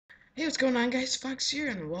Hey, what's going on, guys? Fox here,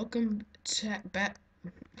 and welcome back.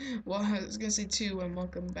 Well, I was gonna say two, and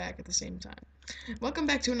welcome back at the same time. Welcome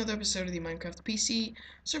back to another episode of the Minecraft PC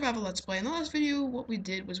Survival Let's Play. In the last video, what we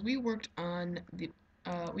did was we worked on the.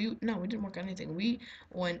 We didn't work on anything. We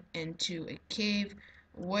went into a cave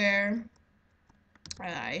where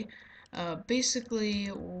I I basically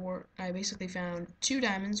found 2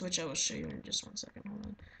 diamonds, which I will show you in just 1 second. Hold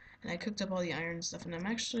on. And I cooked up all the iron and stuff, and I'm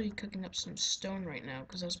actually cooking up some stone right now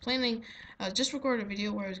because I was planning, just recorded a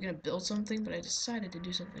video where I was gonna build something, but I decided to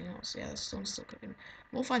do something else. Yeah, the stone's still cooking.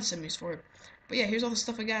 We'll find some use for it. But yeah, here's all the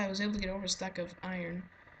stuff I got. I was able to get over a stack of iron,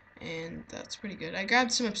 and that's pretty good. I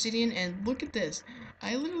grabbed some obsidian, and look at this.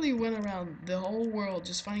 I literally went around the whole world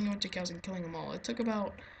just finding a bunch of cows and killing them all. It took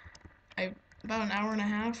about an hour and a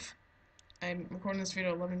half. I'm recording this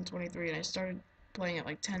video at 11:23, and I started playing at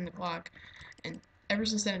like 10 o'clock, and ever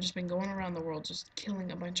since then I've just been going around the world just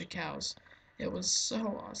killing a bunch of cows. It was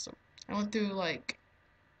so awesome. I went through like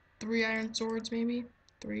 3 iron swords, maybe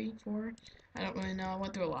 3, 4. I don't really know. I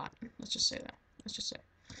went through a lot. Let's just say that. Let's just say.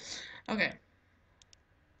 Okay.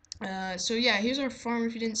 So yeah, here's our farm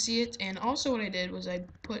if you didn't see it. And also what I did was I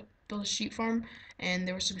built a sheep farm, and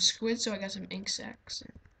there were some squids, so I got some ink sacs,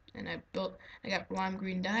 and I got lime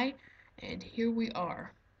green dye, and here we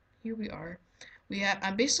are. Here we are.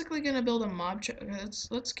 I'm basically gonna build a mob trap.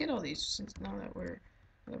 Let's get all these since now that we're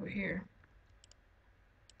here.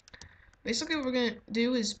 Basically, what we're gonna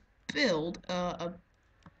do is build a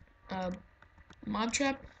mob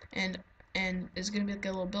trap, and it's gonna be like a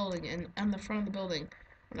little building, and on the front of the building,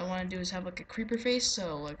 what I want to do is have like a creeper face.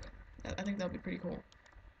 So like, I think that'll be pretty cool.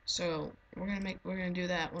 So we're gonna do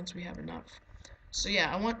that once we have enough. So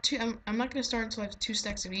yeah, I'm not gonna start until I have 2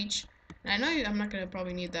 stacks of each. And I know I'm not gonna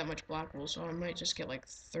probably need that much black wool, so I might just get like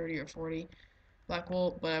 30 or 40 black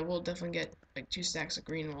wool, but I will definitely get like 2 stacks of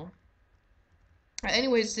green wool.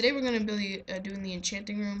 Anyways, today we're gonna be doing the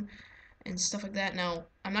enchanting room and stuff like that. Now,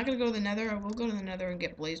 I'm not gonna go to the Nether. I will go to the Nether and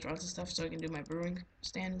get blaze rods and stuff, so I can do my brewing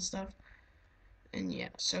stand and stuff. And yeah,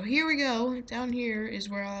 so here we go. Down here is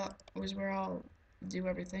where I'll do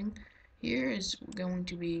everything. Here is going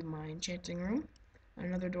to be my enchanting room.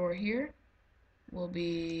 Another door here will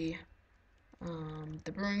be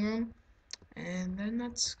the brewing room, and then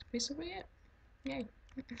that's basically it. Yay.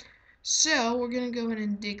 So we're gonna go ahead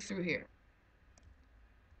and dig through here.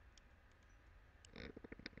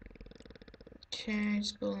 Okay,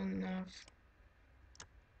 just building enough.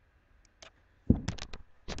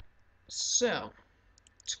 So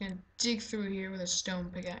just gonna dig through here with a stone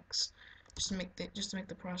pickaxe, just to make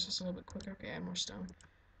the process a little bit quicker. Okay, I have more stone,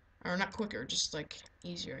 or not quicker, just like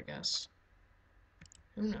easier, I guess.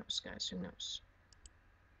 Who knows, guys? Who knows?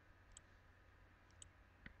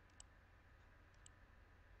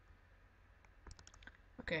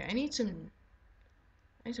 Okay, I need some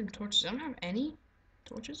torches. I don't have any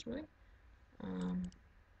torches, really.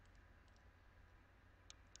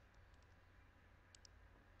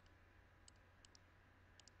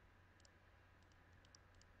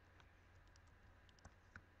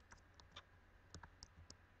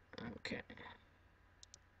 Okay.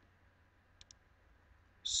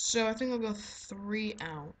 So I think I'll go 3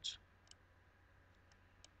 out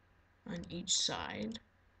on each side.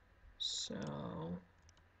 So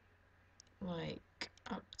like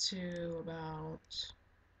up to about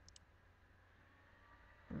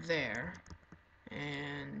there,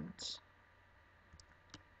 and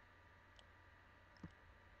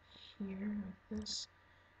here like this,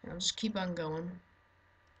 and I'll just keep on going.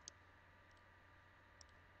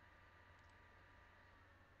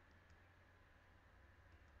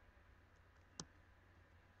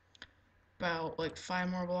 About like 5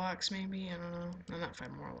 more blocks, maybe. I don't know. No, not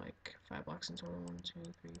 5 more. Like 5 blocks in total. 1, 2,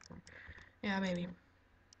 3, 4. Yeah, maybe.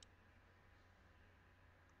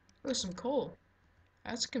 Oh, some coal.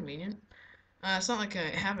 That's convenient. It's not like I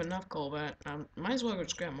have enough coal, but might as well go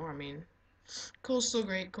just grab more. I mean, coal's still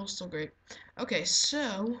great. Coal's still great. Okay,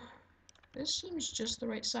 so this seems just the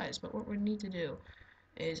right size. But what we need to do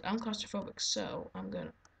is I'm claustrophobic, so I'm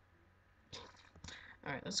gonna.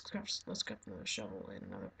 All right, let's craft another shovel and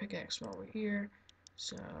another pickaxe while we're here.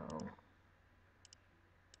 So let's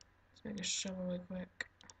make a shovel really quick.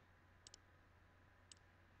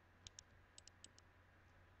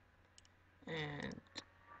 And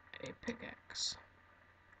a pickaxe.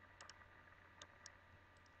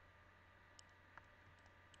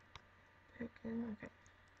 Okay.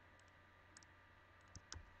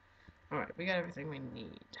 Alright, we got everything we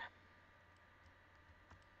need.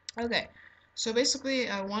 Okay, so basically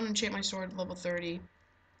I want to enchant my sword level 30,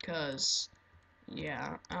 because,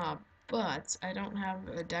 yeah, but I don't have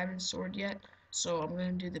a diamond sword yet, So I'm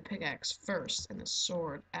going to do the pickaxe first and the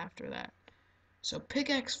sword after that. So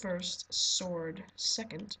pickaxe first, sword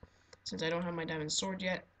second. Since I don't have my diamond sword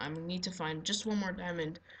yet, I need to find just one more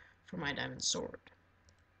diamond for my diamond sword.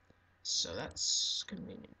 So that's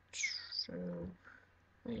convenient. So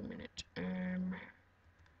wait a minute. I'm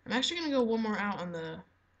actually gonna go one more out on the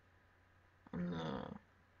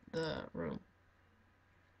room.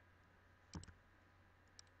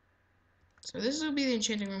 So this will be the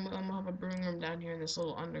enchanting room. I'm gonna have a brewing room down here in this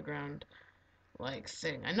little underground like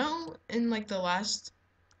thing. I know in like the last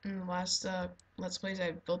let's plays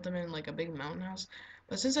I built them in like a big mountain house,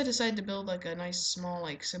 but since I decided to build like a nice small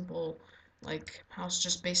like simple like house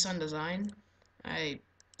just based on design, I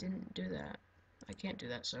didn't do that. I can't do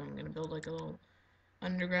that, so I'm gonna build like a little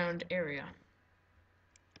underground area.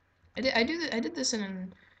 I did this in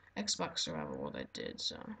an Xbox Survival World. I did,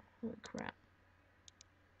 so holy crap.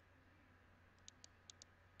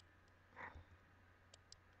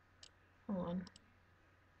 Hold on.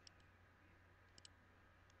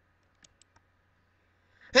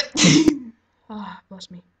 Ah, bless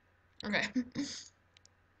me. Okay.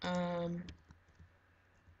 Okay,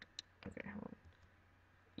 hold on.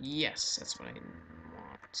 Yes, that's what I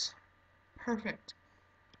want. Perfect.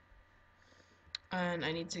 And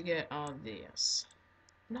I need to get all this.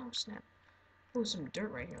 No, snap. Oh, some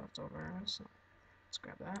dirt right here left over. Let's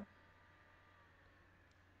grab that.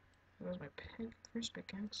 That was my first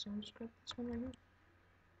pickaxe, so let's grab this one right here.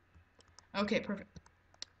 Okay, perfect.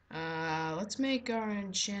 Let's make our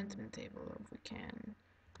enchantment table if we can.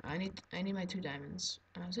 I need my 2 diamonds.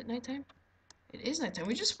 Is it nighttime? It is nighttime.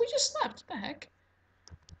 We just slept. What the heck?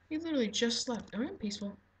 We literally just slept. Are we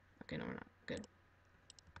peaceful? Okay, no, we're not. Good.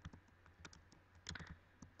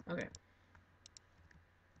 Okay.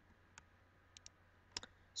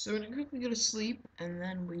 So we're gonna quickly go to sleep, and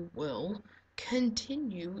then we will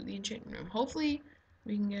continue the enchantment room. Hopefully,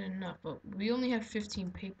 we can get enough, but we only have 15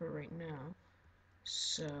 paper right now.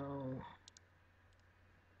 So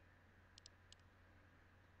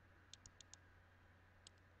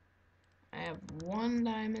I have 1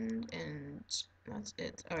 diamond, and that's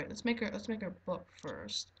it. All right, let's make our book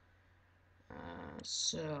first.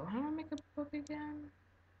 So how do I make a book again?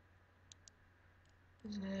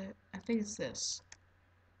 Is it? I think it's this.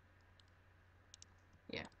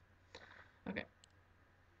 Yeah. Okay.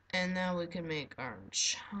 And now we can make our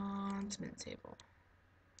enchantment table.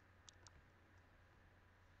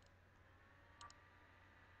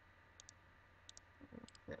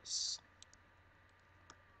 This.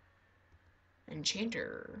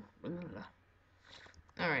 Enchanter.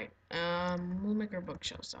 Alright, we'll make our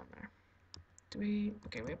bookshelves down there.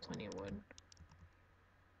 Okay, we have plenty of wood.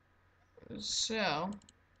 So,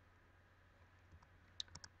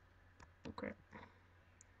 okay.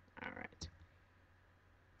 Alright.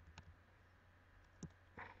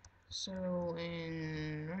 So,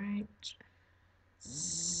 right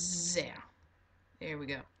there. There we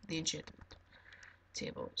go. The enchantment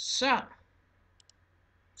table. So,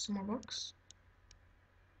 some more books.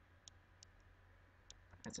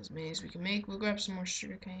 That's as many as we can make. We'll grab some more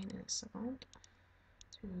sugarcane in a second.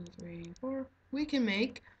 2, 3, 4. We can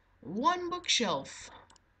make 1 bookshelf.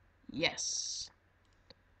 Yes.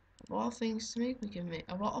 Of all things to make, we can make,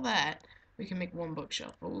 of all that, we can make 1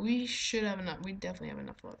 bookshelf. But we should have enough, we definitely have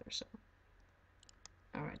enough leather, so.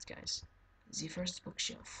 Alright, guys. The first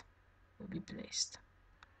bookshelf will be placed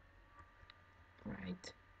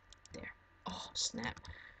right there. Oh, snap.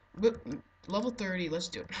 Level 30, let's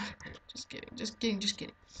do it. Just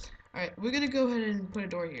kidding. Alright, we're gonna go ahead and put a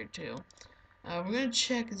door here, too. We're gonna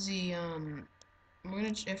check the, we're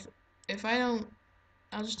gonna, if I don't,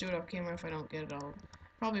 I'll just do it off camera if I don't get it all.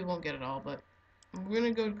 Probably won't get it all, but we're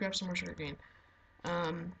gonna go grab some more sugarcane.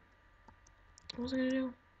 What was I gonna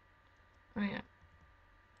do? Oh yeah.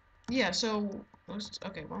 Yeah, so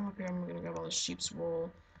okay, while I'm up here I'm gonna grab all the sheep's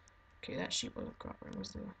wool. Okay, that sheep wasn't proper.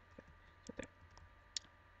 Where's the okay.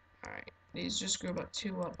 Alright. These just grew about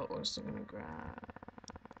 2 up, but we're still gonna grab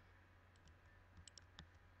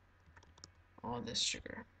all this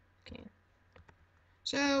sugar. Okay.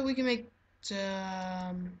 So we can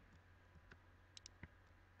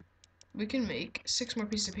make 6 more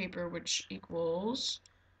pieces of paper, which equals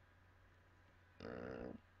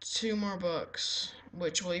 2 more books,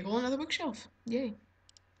 which will equal another bookshelf. Yay.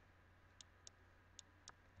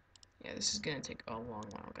 Yeah, this is gonna take a long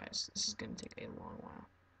while, guys. This is gonna take a long while.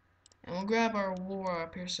 And we'll grab our war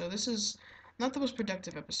up here. So this is not the most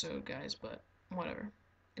productive episode, guys, but whatever.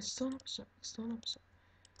 It's still an episode. It's still an episode.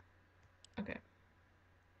 Okay.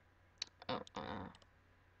 Oh, oh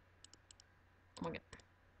my god.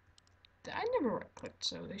 I never right-clicked,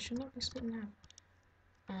 so they should not be split in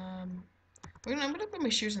half. I'm gonna put my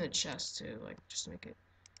shears in the chest too, like just to make it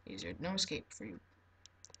easier. No escape for you.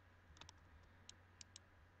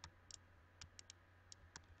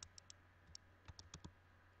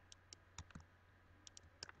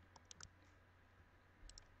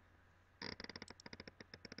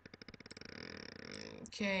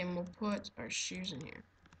 Okay, and we'll put our shears in here.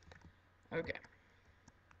 Okay.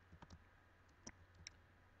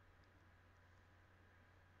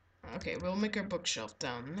 Okay, we'll make our bookshelf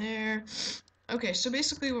down there. Okay, so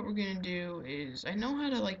basically what we're gonna do is, I know how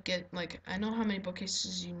to like get, like, I know how many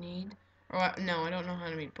bookcases you need. Or, no, I don't know how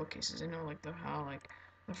to make bookcases. I know like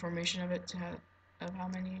the formation of it to have, of how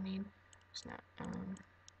many you need. It's not,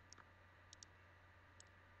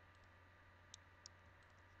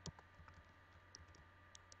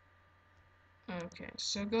 okay,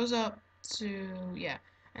 so it goes up to, yeah,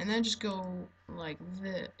 and then just go like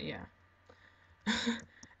this, yeah.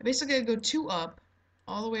 Basically I go two up,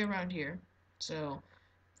 all the way around here. So,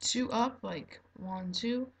 two up, like, one,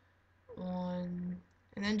 two, one,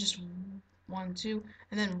 and then just one, two,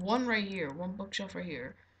 and then one right here, one bookshelf right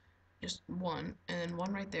here, just one, and then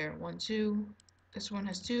one right there, one, two, this one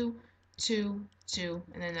has two, two, two,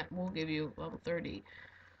 and then that will give you level 30.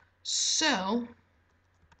 So,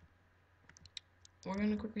 we're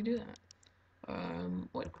gonna quickly do that.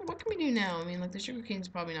 What can we do now? I mean, like, the sugar cane's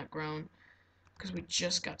probably not grown, because we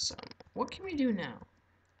just got some. What can we do now?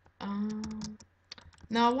 Um,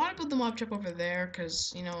 now I want to build the mob truck over there,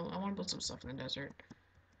 because, you know, I want to build some stuff in the desert.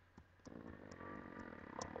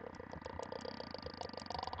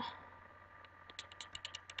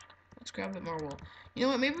 Let's grab a bit more wool. You know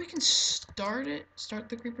what, maybe we can start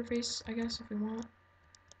the creeper face, I guess, if we want.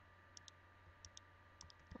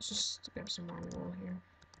 Let's just grab some more wool here.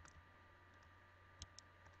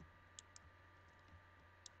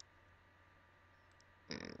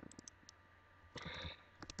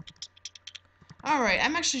 Alright,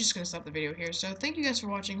 I'm actually just going to stop the video here. So, thank you guys for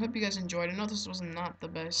watching. Hope you guys enjoyed. I know this was not the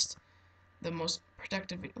best, the most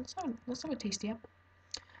productive video. Let's have a tasty apple.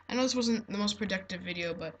 I know this wasn't the most productive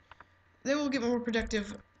video, but they will get more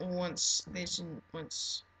productive once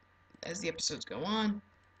as the episodes go on.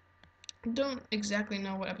 I don't exactly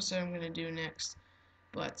know what episode I'm going to do next,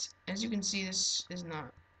 but as you can see, this is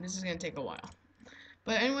going to take a while.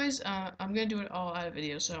 But anyways, I'm going to do it all out of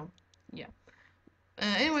video, so yeah.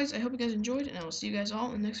 Anyways, I hope you guys enjoyed, and I will see you guys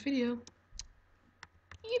all in the next video.